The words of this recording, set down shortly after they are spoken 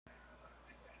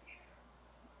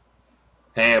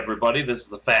Hey everybody, this is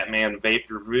the FatMan Vape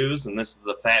Reviews, and this is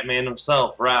the FatMan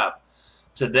himself, Rob.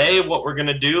 Today what we're going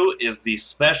to do is the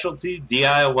specialty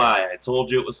DIY. I told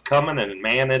you it was coming, and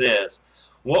man it is.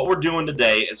 What we're doing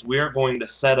today is we are going to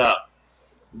set up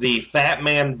the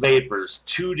FatMan Vapors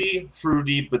Tutti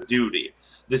Fruity Badooty.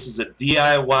 This is a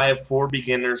DIY for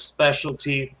beginners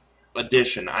specialty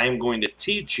edition. I am going to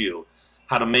teach you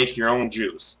how to make your own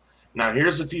juice. Now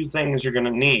here's a few things you're going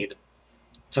to need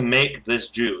to make this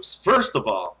juice. First of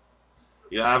all,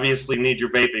 you obviously need your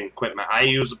vaping equipment. I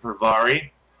use a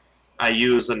Pervari. I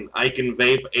use an Icon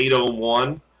Vape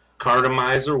 801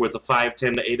 cartomizer with a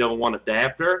 510 to 801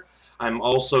 adapter. I'm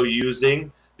also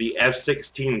using the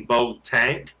F16 Bogue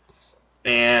tank.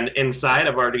 And inside,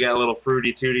 I've already got a little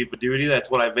Fruity Tutti Badooty. That's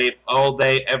what I vape all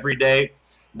day, every day.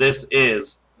 This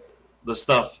is the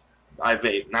stuff I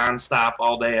vape non-stop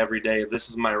all day, every day. This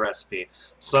is my recipe.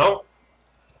 So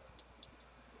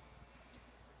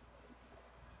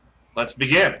let's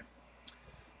begin.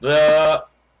 The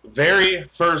very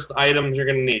first items you're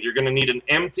going to need an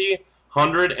empty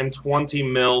 120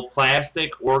 ml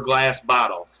plastic or glass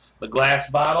bottle. The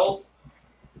glass bottles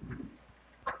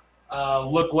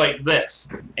look like this,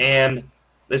 and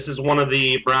this is one of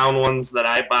the brown ones that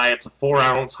I buy. It's a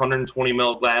 4-ounce 120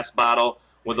 ml glass bottle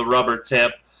with a rubber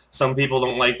tip. Some people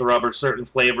don't like the rubber. Certain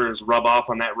flavors rub off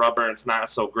on that rubber and it's not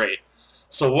so great.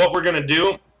 So what we're going to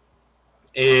do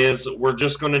is we're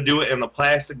just going to do it in the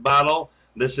plastic bottle.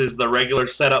 This is the regular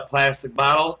setup plastic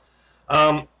bottle.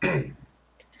 And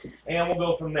we'll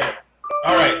go from there.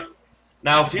 Alright,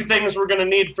 now a few things we're going to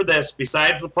need for this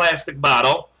besides the plastic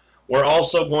bottle. We're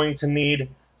also going to need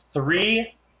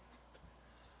 3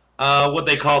 what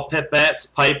they call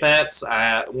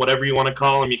pipettes, whatever you want to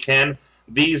call them, you can.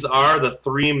 These are the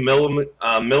 3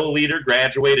 milliliter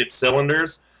graduated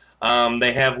cylinders.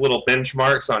 They have little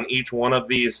benchmarks on each one of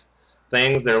these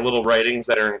things. There are little writings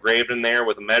that are engraved in there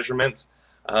with measurements.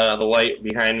 The light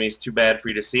behind me is too bad for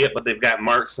you to see it, but they've got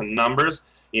marks and numbers.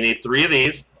 You need 3 of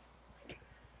these.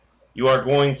 You are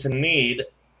going to need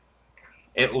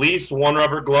at least 1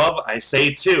 rubber glove. I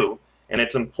say 2, and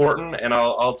it's important, and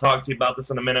I'll talk to you about this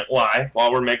in a minute why,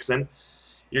 while we're mixing.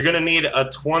 You're going to need a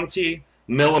 20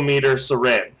 millimeter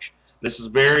syringe. This is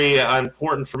very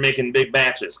important for making big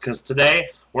batches, because today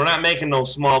we're not making no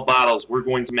small bottles. We're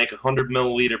going to make a 100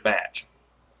 milliliter batch.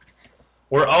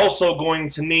 We're also going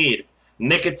to need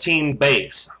nicotine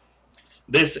base.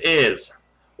 This is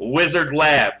Wizard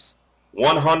Labs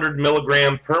 100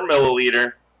 milligram per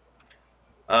milliliter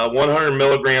 100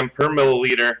 milligram per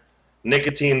milliliter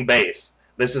nicotine base.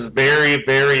 This is very,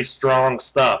 very strong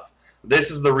stuff. This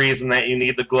is the reason that you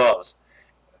need the gloves.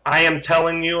 I am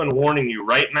telling you and warning you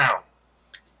right now,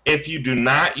 if you do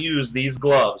not use these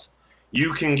gloves,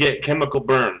 you can get chemical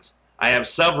burns. I have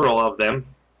several of them,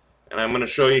 and I'm going to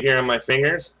show you here on my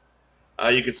fingers.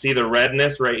 You can see the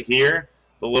redness right here,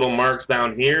 the little marks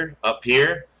down here, up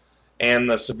here, and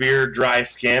the severe dry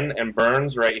skin and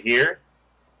burns right here.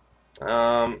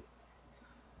 Okay,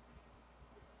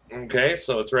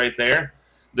 so it's right there.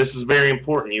 This is very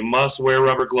important. You must wear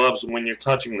rubber gloves when you're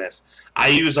touching this. I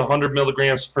use 100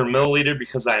 milligrams per milliliter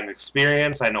because I'm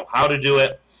experienced. I know how to do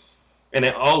it. And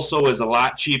it also is a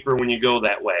lot cheaper when you go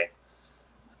that way.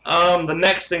 The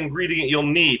next ingredient you'll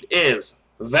need is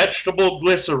vegetable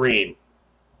glycerine.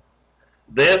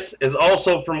 This is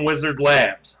also from Wizard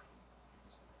Labs.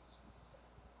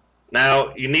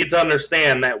 Now, you need to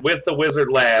understand that with the Wizard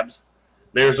Labs,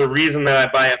 there's a reason that I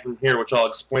buy it from here, which I'll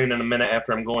explain in a minute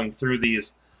after I'm going through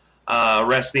these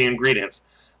rest of the ingredients.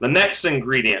 The next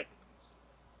ingredient,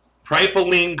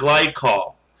 propylene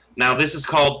glycol. Now, this is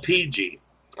called PG.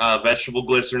 Vegetable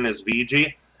glycerin is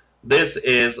VG. This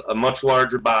is a much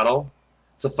larger bottle.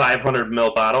 It's a 500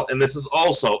 ml bottle, and this is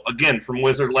also, again, from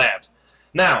Wizard Labs.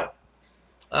 Now,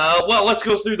 well, let's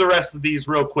go through the rest of these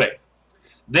real quick.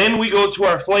 Then we go to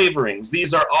our flavorings.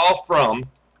 These are all from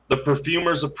the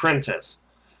Perfumers Apprentice.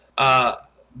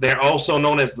 They're also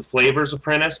known as the Flavors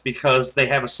Apprentice because they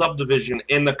have a subdivision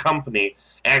in the company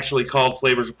actually called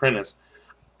Flavors Apprentice.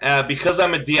 Because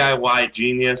I'm a DIY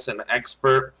genius and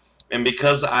expert, and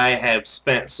because I have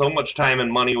spent so much time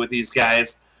and money with these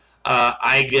guys,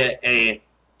 I get a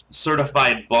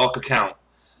certified bulk account.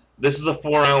 This is a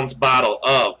 4-ounce bottle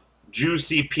of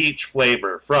Juicy Peach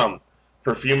flavor from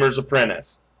Perfumers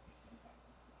Apprentice.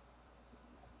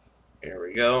 There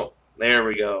we go. There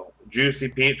we go. Juicy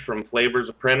Peach from Flavors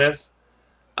Apprentice.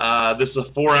 This is a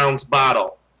 4-ounce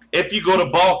bottle. If you go to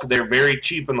bulk, they're very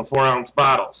cheap in the 4-ounce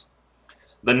bottles.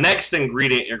 The next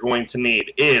ingredient you're going to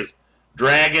need is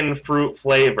dragon fruit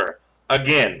flavor.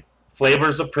 Again,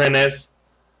 Flavors Apprentice,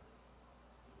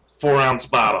 4-ounce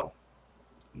bottle.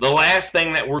 The last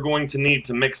thing that we're going to need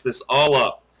to mix this all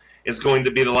up is going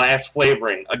to be the last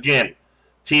flavoring. Again,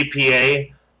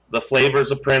 TPA, the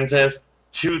Flavors Apprentice,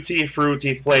 Tutti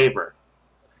Frutti flavor.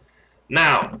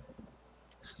 Now,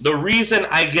 the reason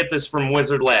I get this from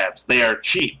Wizard Labs, they are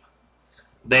cheap.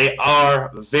 They are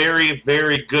very,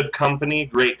 very good company,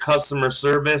 great customer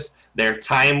service. They're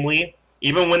timely.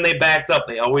 Even when they backed up,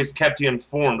 they always kept you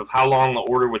informed of how long the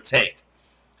order would take.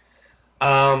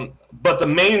 But the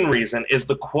main reason is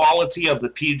the quality of the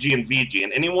PG and VG.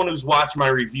 And anyone who's watched my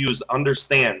reviews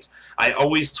understands I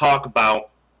always talk about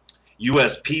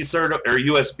USB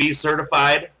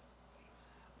certified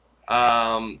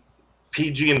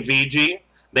PG and VG.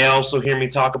 They also hear me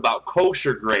talk about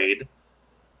kosher grade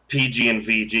PG and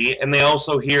VG, and they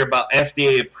also hear about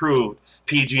FDA approved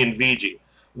PG and VG.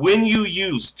 When you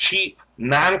use cheap,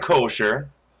 non-kosher,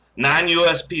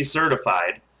 non-USP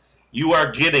certified, you are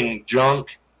getting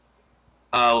junk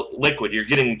liquid. You're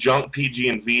getting junk PG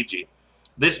and VG.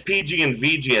 This PG and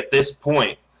VG at this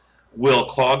point will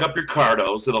clog up your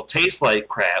cardos. It'll taste like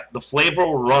crap. The flavor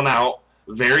will run out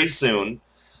very soon.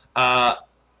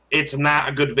 It's not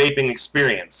a good vaping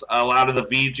experience. A lot of the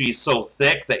VG is so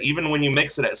thick that even when you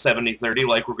mix it at 70-30,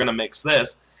 like we're going to mix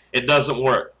this, it doesn't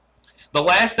work. The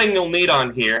last thing you'll need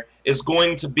on here is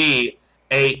going to be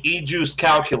a e-juice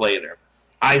calculator.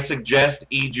 I suggest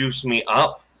e-juice me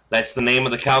up. That's the name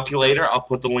of the calculator. I'll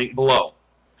put the link below.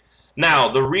 Now,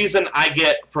 the reason I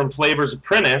get from Flavors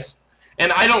Apprentice,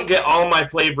 and I don't get all my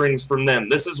flavorings from them.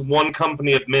 This is one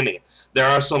company of many. There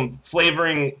are some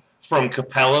flavoring from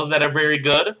Capella that are very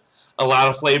good. A lot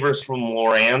of flavors from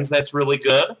Loran's that's really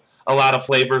good. A lot of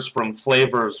flavors from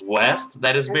Flavors West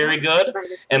that is very good.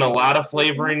 And a lot of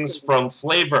flavorings from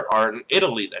Flavor Art in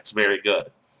Italy that's very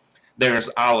good. There's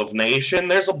Olive Nation.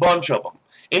 There's a bunch of them.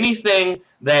 Anything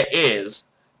that is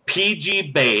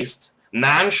PG based,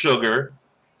 non-sugar,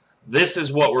 this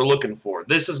is what we're looking for.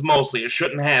 This is mostly, it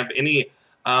shouldn't have any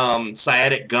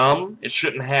sciatic gum. It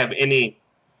shouldn't have any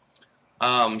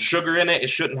sugar in it. It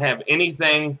shouldn't have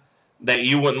anything that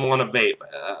you wouldn't want to vape.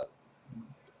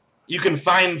 You can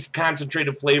find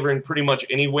concentrated flavoring pretty much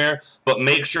anywhere, but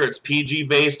make sure it's PG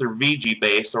based or VG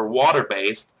based or water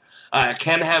based. It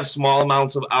can have small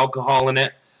amounts of alcohol in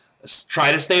it.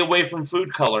 Try to stay away from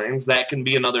food colorings. That can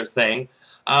be another thing.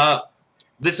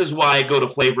 This is why I go to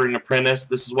Flavoring Apprentice.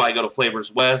 This is why I go to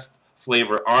Flavors West,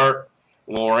 Flavor Art,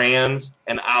 Loran's,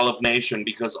 and Olive Nation,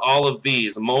 because all of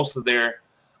these, most of their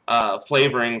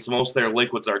flavorings, most of their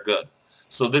liquids are good.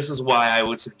 So this is why I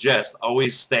would suggest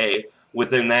always stay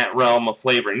within that realm of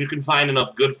flavoring. You can find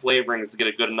enough good flavorings to get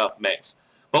a good enough mix.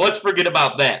 But let's forget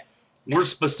about that. We're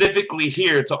specifically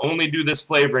here to only do this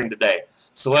flavoring today.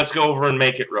 So let's go over and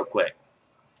make it real quick.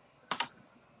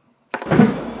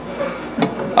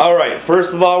 Alright,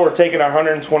 first of all, we're taking our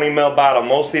 120 ml bottle.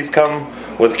 Most of these come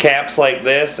with caps like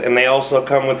this, and they also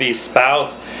come with these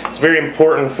spouts. It's very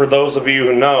important for those of you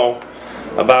who know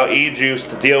about e-juice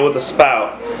to deal with the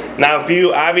spout. Now, if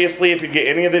you get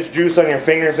any of this juice on your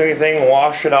fingers or anything,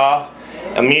 wash it off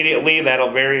immediately.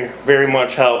 That'll very, very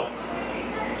much help.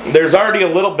 There's already a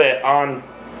little bit on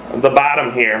the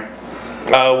bottom here,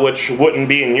 which wouldn't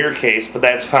be in your case, but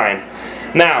that's fine.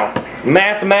 Now,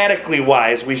 mathematically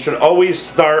wise, we should always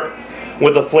start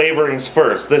with the flavorings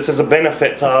first. This is a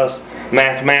benefit to us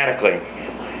mathematically.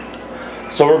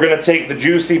 So we're going to take the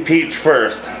juicy peach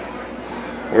first.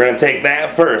 We're going to take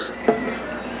that first.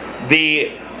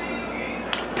 The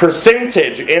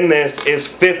percentage in this is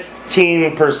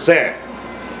 15%.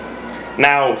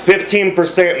 Now,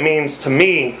 15% means to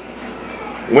me,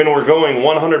 when we're going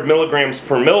 100 milligrams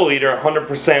per milliliter,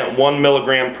 100% 1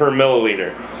 milligram per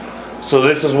milliliter. So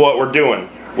this is what we're doing.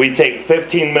 We take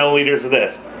 15 milliliters of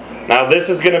this. Now this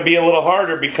is going to be a little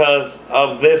harder because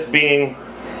of this being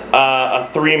a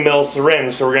 3 ml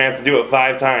syringe, so we're going to have to do it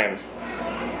 5 times.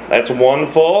 That's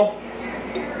 1 full.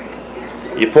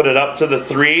 You put it up to the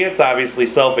 3. It's obviously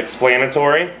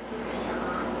self-explanatory.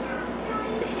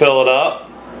 Fill it up.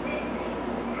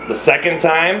 The second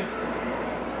time.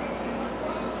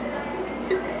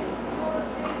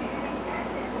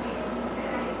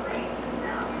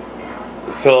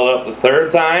 Fill it up the third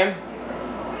time.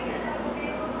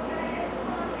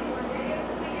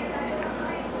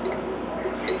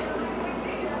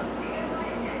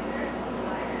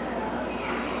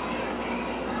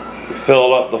 Fill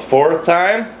it up the 4th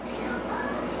time.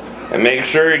 And make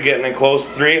sure you're getting it close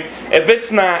to 3. If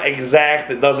it's not exact,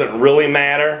 it doesn't really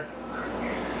matter.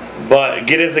 But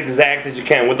get as exact as you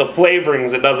can. With the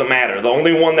flavorings, it doesn't matter. The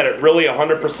only one that it really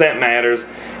 100% matters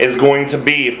is going to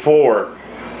be for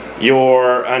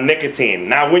your nicotine.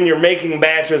 Now when you're making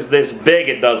batches this big,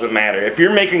 it doesn't matter. If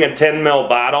you're making a 10 ml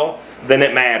bottle, then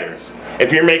it matters.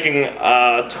 If you're making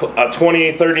a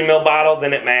 20, 30 ml bottle,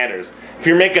 then it matters. If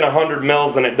you're making 100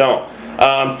 mils, then it don't.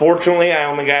 Unfortunately, I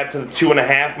only got to the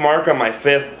 2.5 mark on my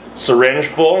 5th syringe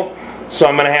full, so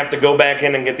I'm going to have to go back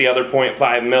in and get the other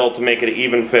 0.5 mil to make it an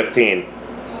even 15.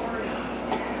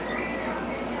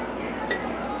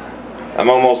 I'm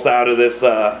almost out of this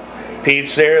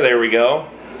peach there we go.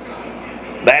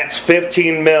 That's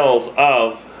 15 mils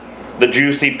of the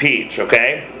juicy peach,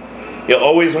 okay? You'll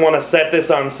always want to set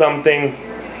this on something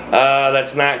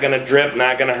that's not going to drip,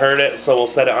 not going to hurt it, so we'll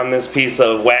set it on this piece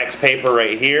of wax paper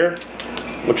right here,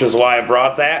 which is why I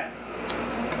brought that.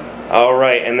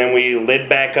 Alright, and then we lid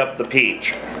back up the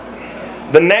peach.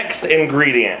 The next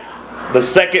ingredient, the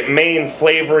second main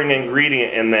flavoring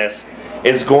ingredient in this,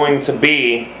 is going to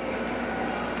be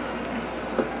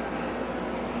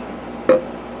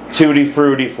Tutti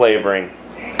Frutti flavoring.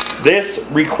 This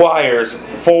requires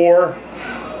 4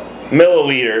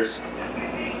 milliliters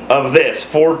of this,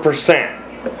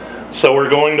 4%. So we're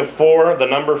going to 4, the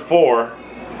number 4.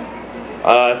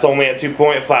 It's only at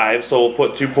 2.5, so we'll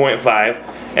put 2.5.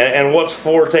 And what's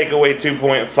 4 take away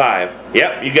 2.5?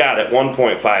 Yep, you got it,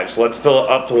 1.5. So let's fill it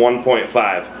up to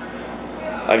 1.5.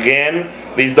 Again,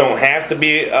 these don't have to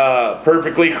be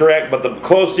perfectly correct, but the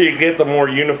closer you get, the more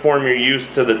uniform you're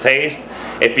used to the taste.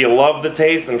 If you love the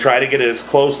taste, then try to get it as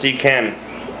close as you can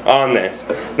on this.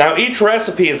 Now, each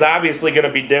recipe is obviously going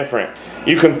to be different.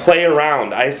 You can play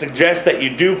around. I suggest that you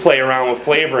do play around with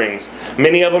flavorings.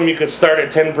 Many of them you could start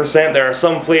at 10%. There are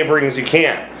some flavorings you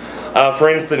can't. For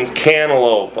instance,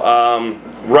 cantaloupe,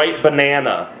 ripe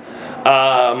banana,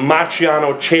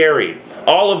 macchiato cherry.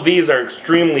 All of these are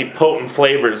extremely potent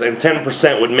flavors, and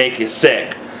 10% would make you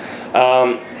sick.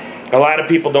 A lot of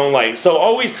people don't like. So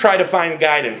always try to find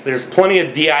guidance. There's plenty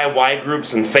of DIY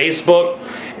groups in Facebook,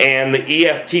 and the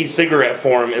EFT cigarette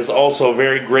forum is also a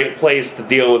very great place to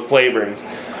deal with flavorings.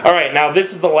 Alright, now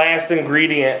this is the last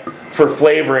ingredient for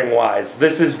flavoring wise.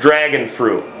 This is dragon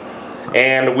fruit.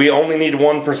 And we only need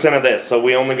 1% of this, so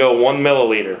we only go 1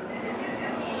 milliliter.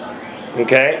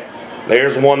 Okay,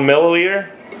 there's 1 milliliter.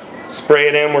 Spray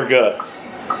it in, we're good.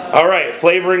 Alright,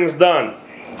 flavoring's done.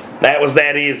 That was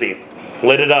that easy.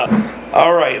 Lit it up.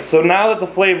 Alright, so now that the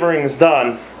flavoring is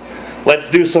done, let's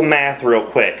do some math real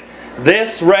quick.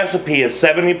 This recipe is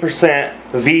 70%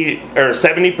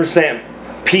 70%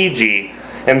 PG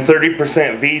and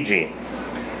 30% VG.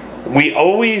 We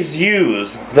always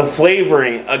use the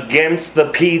flavoring against the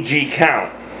PG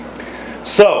count.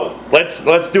 So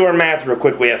let's do our math real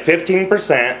quick. We have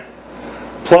 15%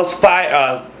 plus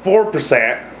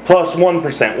 4% plus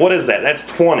 1%. What is that? That's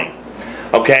 20.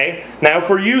 Okay? Now if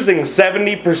we're using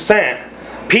 70%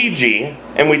 PG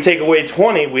and we take away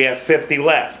 20, we have 50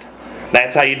 left.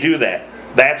 That's how you do that.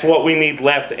 That's what we need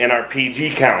left in our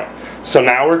PG count. So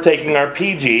now we're taking our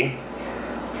PG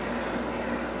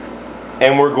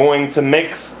and we're going to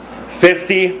mix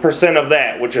 50% of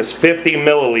that, which is 50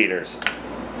 milliliters.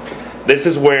 This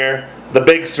is where the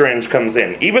big syringe comes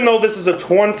in. Even though this is a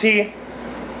 20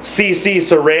 cc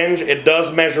syringe, it does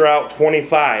measure out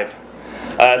 25.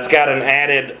 It's got an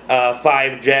added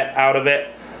 5 jet out of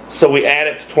it, so we add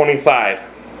it to 25.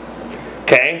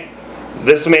 Okay?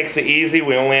 This makes it easy.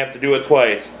 We only have to do it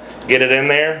twice. Get it in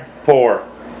there, pour.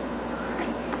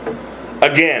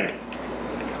 Again,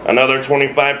 another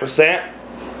 25%.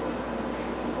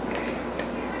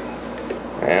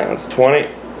 And that's 20.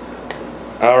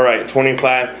 Alright,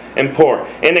 25. And pour.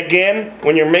 And again,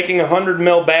 when you're making a 100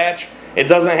 ml batch, it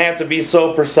doesn't have to be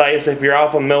so precise. If you're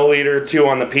off a milliliter or 2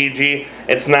 on the PG,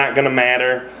 it's not going to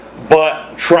matter.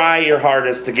 But try your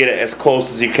hardest to get it as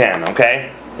close as you can,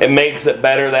 okay? It makes it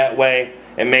better that way.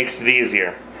 It makes it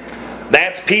easier.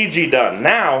 That's PG done.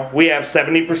 Now we have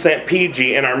 70%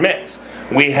 PG in our mix.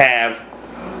 We have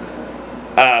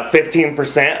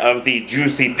 15% of the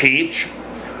juicy peach.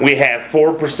 We have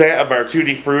 4% of our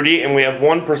Tutti Frutti, and we have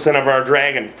 1% of our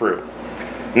dragon fruit.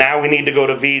 Now we need to go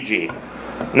to VG.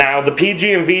 Now the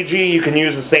PG and VG you can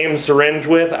use the same syringe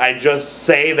with. I just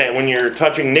say that when you're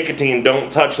touching nicotine,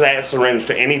 don't touch that syringe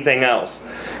to anything else,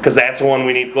 because that's the one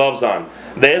we need gloves on.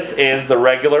 This is the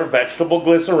regular vegetable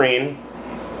glycerine,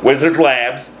 Wizard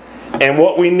Labs, and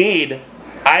what we need,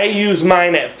 I use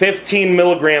mine at 15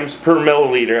 milligrams per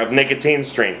milliliter of nicotine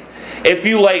strength. If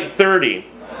you like 30,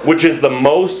 which is the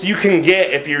most you can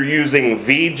get if you're using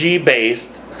VG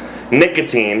based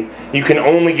nicotine, you can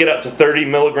only get up to 30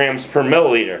 milligrams per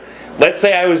milliliter. Let's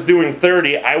say I was doing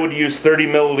 30, I would use 30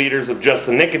 milliliters of just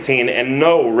the nicotine and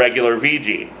no regular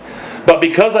VG. But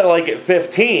because I like it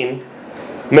 15,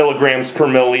 milligrams per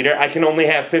milliliter. I can only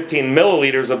have 15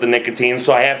 milliliters of the nicotine,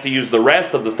 so I have to use the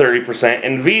rest of the 30%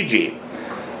 in VG.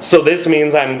 So this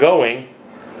means I'm going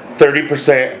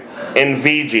 30% in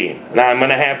VG. Now I'm going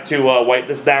to have to wipe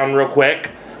this down real quick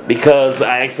because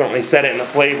I accidentally set it in the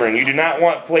flavoring. You do not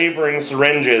want flavoring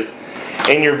syringes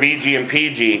in your VG and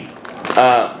PG,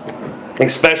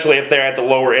 especially if they're at the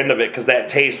lower end of it, because that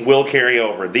taste will carry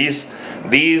over. These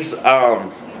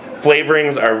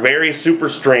flavorings are very super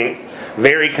strength,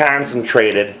 very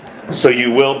concentrated, so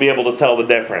you will be able to tell the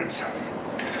difference.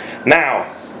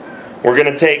 Now, we're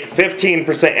going to take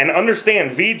 15%, and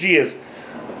understand VG is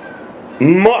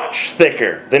much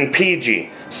thicker than PG,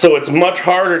 so it's much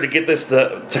harder to get this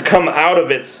to come out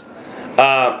of its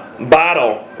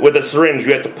bottle with a syringe.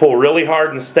 You have to pull really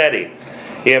hard and steady.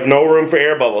 You have no room for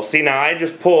air bubbles. See, now I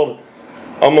just pulled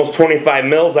almost 25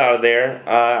 mils out of there.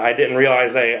 I didn't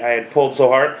realize I had pulled so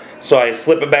hard, so I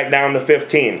slip it back down to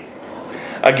 15.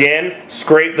 Again,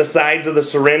 scrape the sides of the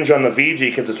syringe on the VG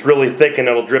because it's really thick and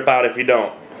it'll drip out if you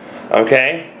don't.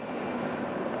 Okay?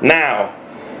 Now,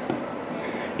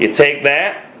 you take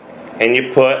that and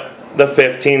you put the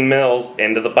 15 mils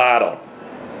into the bottle.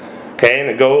 Okay,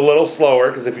 and go a little slower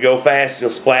because if you go fast, you'll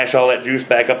splash all that juice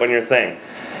back up on your thing.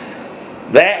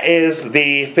 That is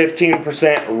the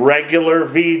 15% regular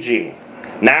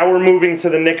VG. Now we're moving to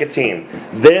the nicotine.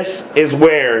 This is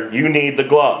where you need the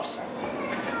gloves.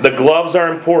 The gloves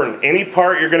are important. Any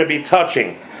part you're going to be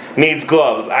touching needs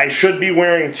gloves. I should be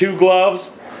wearing 2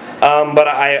 gloves, but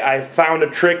I found a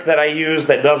trick that I use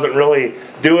that doesn't really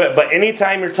do it. But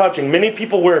anytime you're touching, many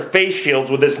people wear face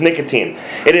shields with this nicotine.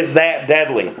 It is that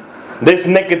deadly. This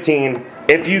nicotine,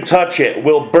 if you touch it,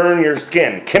 will burn your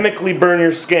skin, chemically burn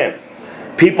your skin.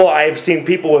 I've seen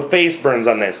people with face burns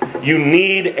on this. You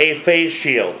need a face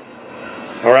shield.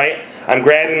 Alright? I'm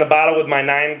grabbing the bottle with my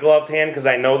 9-gloved hand because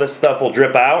I know this stuff will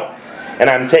drip out.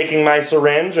 And I'm taking my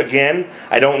syringe. Again,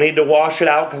 I don't need to wash it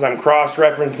out because I'm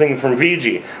cross-referencing from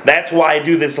VG. That's why I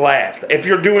do this last. If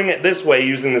you're doing it this way,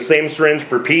 using the same syringe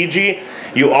for PG,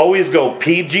 you always go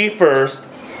PG first,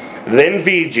 then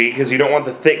VG, because you don't want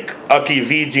the thick, ucky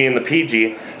VG in the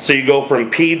PG. So you go from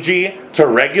PG to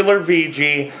regular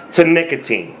VG to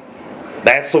nicotine.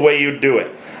 That's the way you do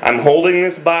it. I'm holding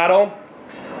this bottle.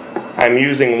 I'm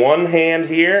using one hand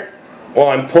here while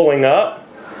I'm pulling up.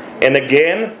 And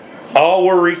again, all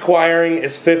we're requiring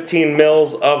is 15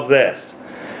 mils of this.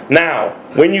 Now,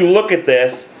 when you look at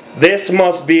this, this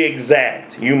must be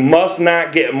exact. You must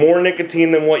not get more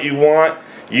nicotine than what you want.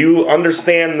 You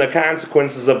understand the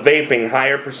consequences of vaping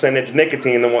higher percentage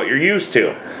nicotine than what you're used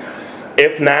to.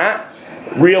 If not,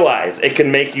 realize it can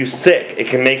make you sick. It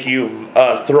can make you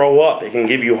throw up. It can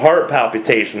give you heart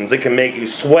palpitations. It can make you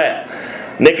sweat.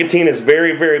 Nicotine is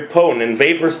very, very potent, and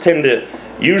vapors tend to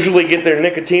usually get their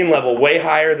nicotine level way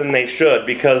higher than they should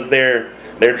because they're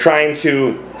trying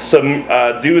to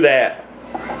do that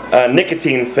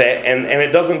nicotine fit, and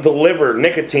it doesn't deliver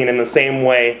nicotine in the same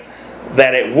way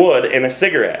that it would in a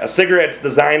cigarette. A cigarette's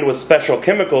designed with special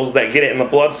chemicals that get it in the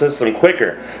blood system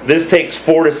quicker. This takes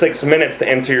 4 to 6 minutes to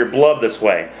enter your blood this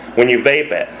way when you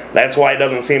vape it. That's why it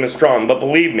doesn't seem as strong. But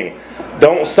believe me,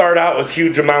 don't start out with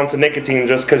huge amounts of nicotine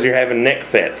just because you're having nic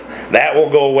fits. That will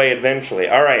go away eventually.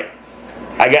 Alright,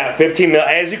 I got 15 mil.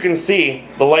 As you can see,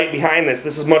 the light behind this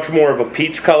is much more of a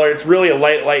peach color. It's really a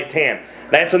light tan.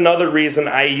 That's another reason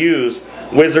I use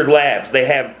Wizard Labs. They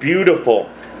have beautiful,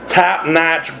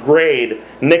 top-notch grade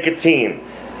nicotine.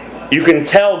 You can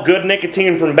tell good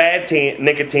nicotine from bad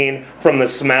nicotine from the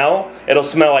smell. It'll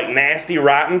smell like nasty,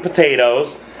 rotten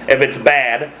potatoes if it's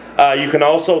bad. You can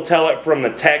also tell it from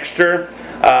the texture,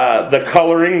 the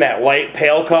coloring, that light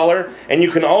pale color, and you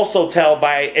can also tell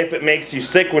by if it makes you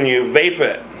sick when you vape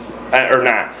it or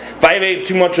not. If I vape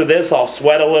too much of this, I'll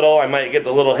sweat a little. I might get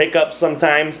the little hiccups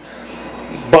sometimes,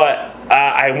 but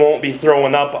I won't be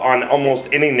throwing up on almost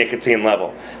any nicotine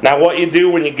level. Now what you do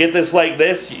when you get this like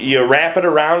this, you wrap it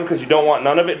around because you don't want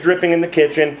none of it dripping in the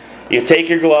kitchen. You take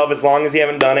your glove, as long as you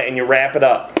haven't done it, and you wrap it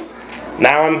up.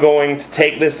 Now I'm going to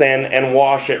take this in and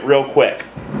wash it real quick.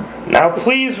 Now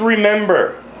please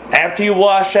remember, after you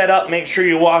wash that up, make sure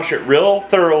you wash it real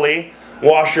thoroughly.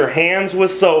 Wash your hands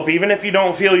with soap, even if you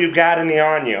don't feel you've got any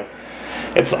on you.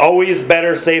 It's always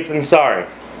better safe than sorry.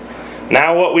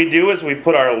 Now what we do is we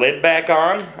put our lid back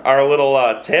on, our little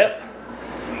tip.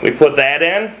 We put that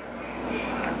in.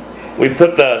 We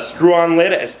put the screw-on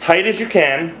lid as tight as you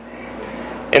can,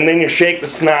 and then you shake the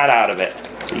snot out of it.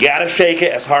 You gotta shake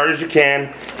it as hard as you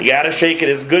can. You gotta shake it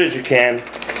as good as you can.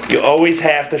 You always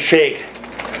have to shake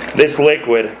this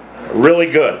liquid really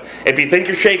good. If you think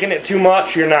you're shaking it too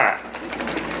much, you're not.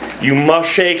 You must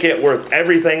shake it with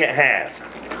everything it has.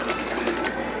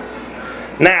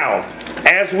 Now,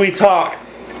 as we talk,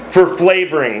 for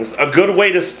flavorings, a good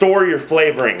way to store your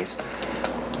flavorings.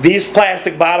 These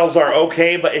plastic bottles are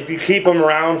okay, but if you keep them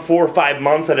around 4 or 5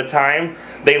 months at a time,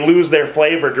 they lose their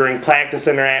flavor during plastic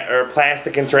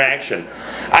interaction.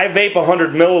 I vape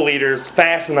 100 milliliters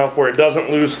fast enough where it doesn't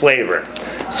lose flavor.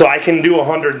 So I can do a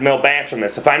 100 ml batch on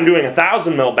this. If I'm doing a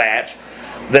 1,000 ml batch,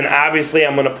 then obviously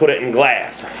I'm going to put it in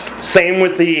glass. Same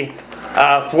with the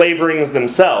flavorings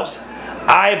themselves.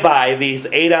 I buy these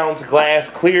 8-ounce glass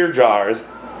clear jars.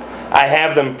 I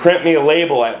have them print me a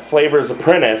label at Perfumers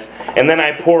Apprentice, and then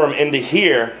I pour them into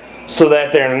here so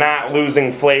that they're not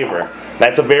losing flavor.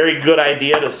 That's a very good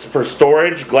idea for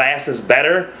storage. Glass is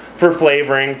better for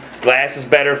flavoring. Glass is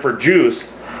better for juice,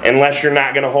 unless you're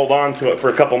not going to hold on to it for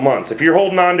a couple months. If you're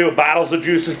holding on to bottles of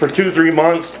juices for 2-3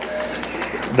 months,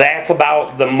 that's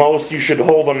about the most you should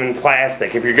hold them in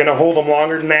plastic. If you're going to hold them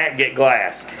longer than that, get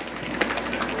glass.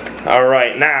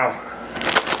 Alright, now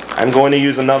I'm going to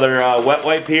use another wet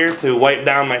wipe here to wipe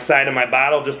down my side of my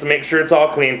bottle just to make sure it's all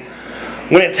clean.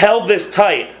 When it's held this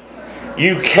tight,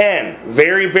 you can,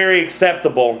 very, very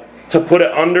acceptable, to put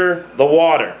it under the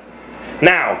water.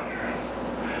 Now,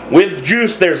 with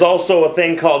juice there's also a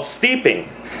thing called steeping.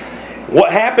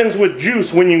 What happens with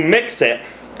juice when you mix it,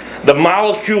 the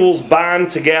molecules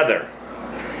bond together.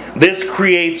 This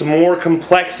creates more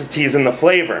complexities in the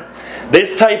flavor.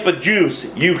 This type of juice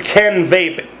you can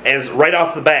vape as right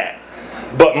off the bat.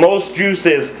 But most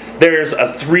juices, there's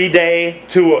a 3-day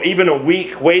to even a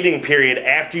week waiting period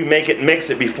after you make it and mix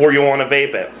it before you want to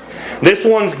vape it. This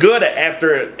one's good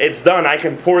after it's done. I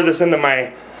can pour this into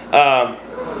my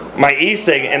my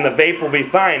e-cig and the vape will be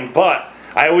fine, but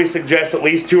I always suggest at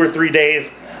least 2 or 3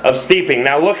 days of steeping.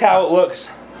 Now look how it looks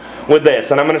with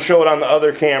this, and I'm going to show it on the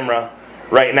other camera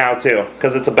right now too,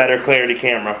 because it's a better clarity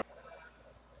camera.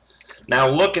 Now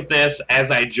look at this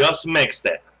as I just mixed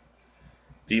it.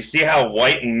 Do you see how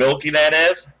white and milky that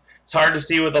is? It's hard to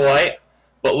see with the light,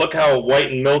 but look how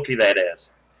white and milky that is.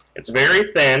 It's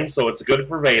very thin, so it's good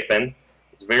for vaping.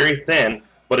 It's very thin,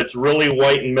 but it's really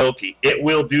white and milky. It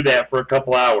will do that for a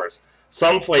couple hours.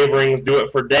 Some flavorings do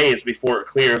it for days before it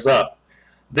clears up.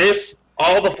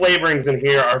 All the flavorings in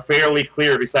here are fairly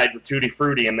clear besides the Tutti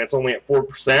Frutti, and that's only at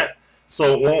 4%.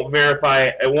 So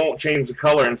it won't change the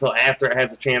color until after it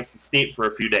has a chance to steep for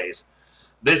a few days.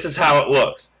 This is how it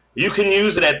looks. You can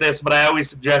use it at this, but I always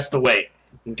suggest to wait.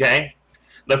 Okay?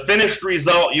 The finished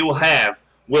result you will have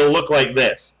will look like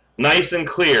this. Nice and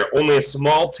clear, only a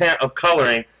small tint of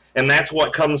coloring, and that's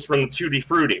what comes from the Tutti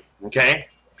Frutti. Okay?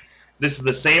 This is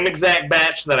the same exact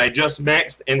batch that I just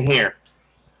mixed in here.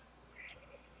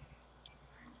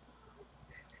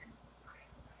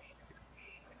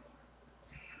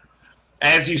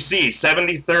 As you see,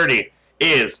 70-30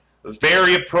 is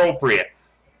very appropriate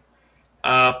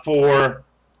for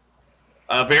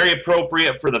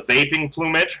the vaping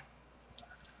plumage.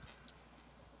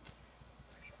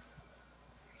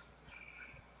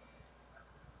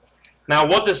 Now,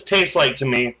 what this tastes like to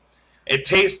me, it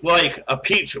tastes like a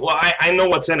peach. Well, I know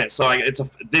what's in it, so it's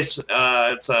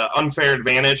an unfair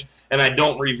advantage, and I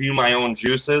don't review my own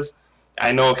juices.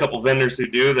 I know a couple vendors who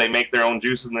do. They make their own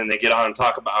juices, and then they get on and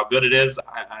talk about how good it is.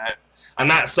 I'm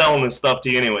not selling this stuff to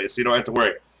you anyway, so you don't have to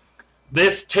worry.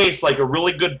 This tastes like a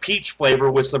really good peach flavor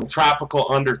with some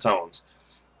tropical undertones.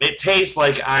 It tastes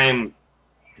like I'm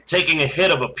taking a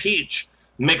hit of a peach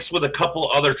mixed with a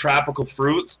couple other tropical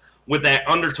fruits with that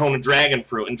undertone of dragon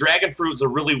fruit. And dragon fruit is a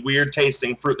really weird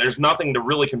tasting fruit. There's nothing to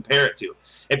really compare it to.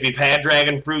 If you've had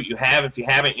dragon fruit, you have. If you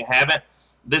haven't, you haven't.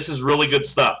 This is really good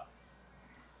stuff.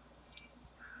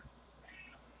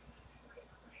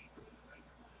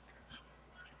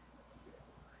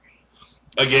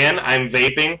 Again, I'm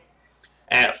vaping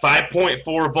at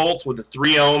 5.4 volts with a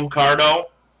 3 ohm cardo.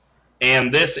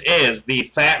 And this is the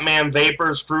FatMan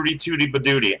Vapors Fruity Tootie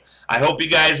Badootie. I hope you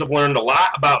guys have learned a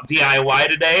lot about DIY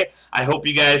today. I hope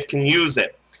you guys can use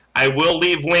it. I will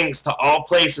leave links to all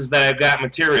places that I've got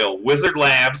material. Wizard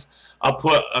Labs. I'll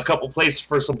put a couple places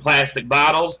for some plastic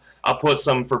bottles. I'll put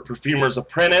some for Perfumers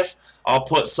Apprentice. I'll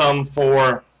put some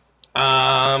for,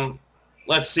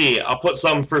 let's see, I'll put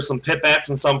some for some pipettes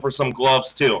and some for some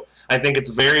gloves too. I think it's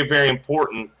very, very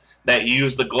important that you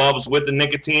use the gloves with the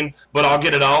nicotine, but I'll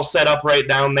get it all set up right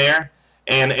down there,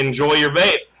 and enjoy your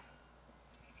vape.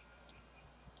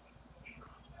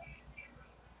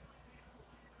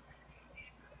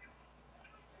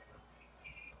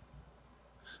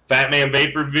 FatMan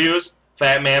Vape Reviews,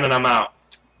 FatMan, and I'm out.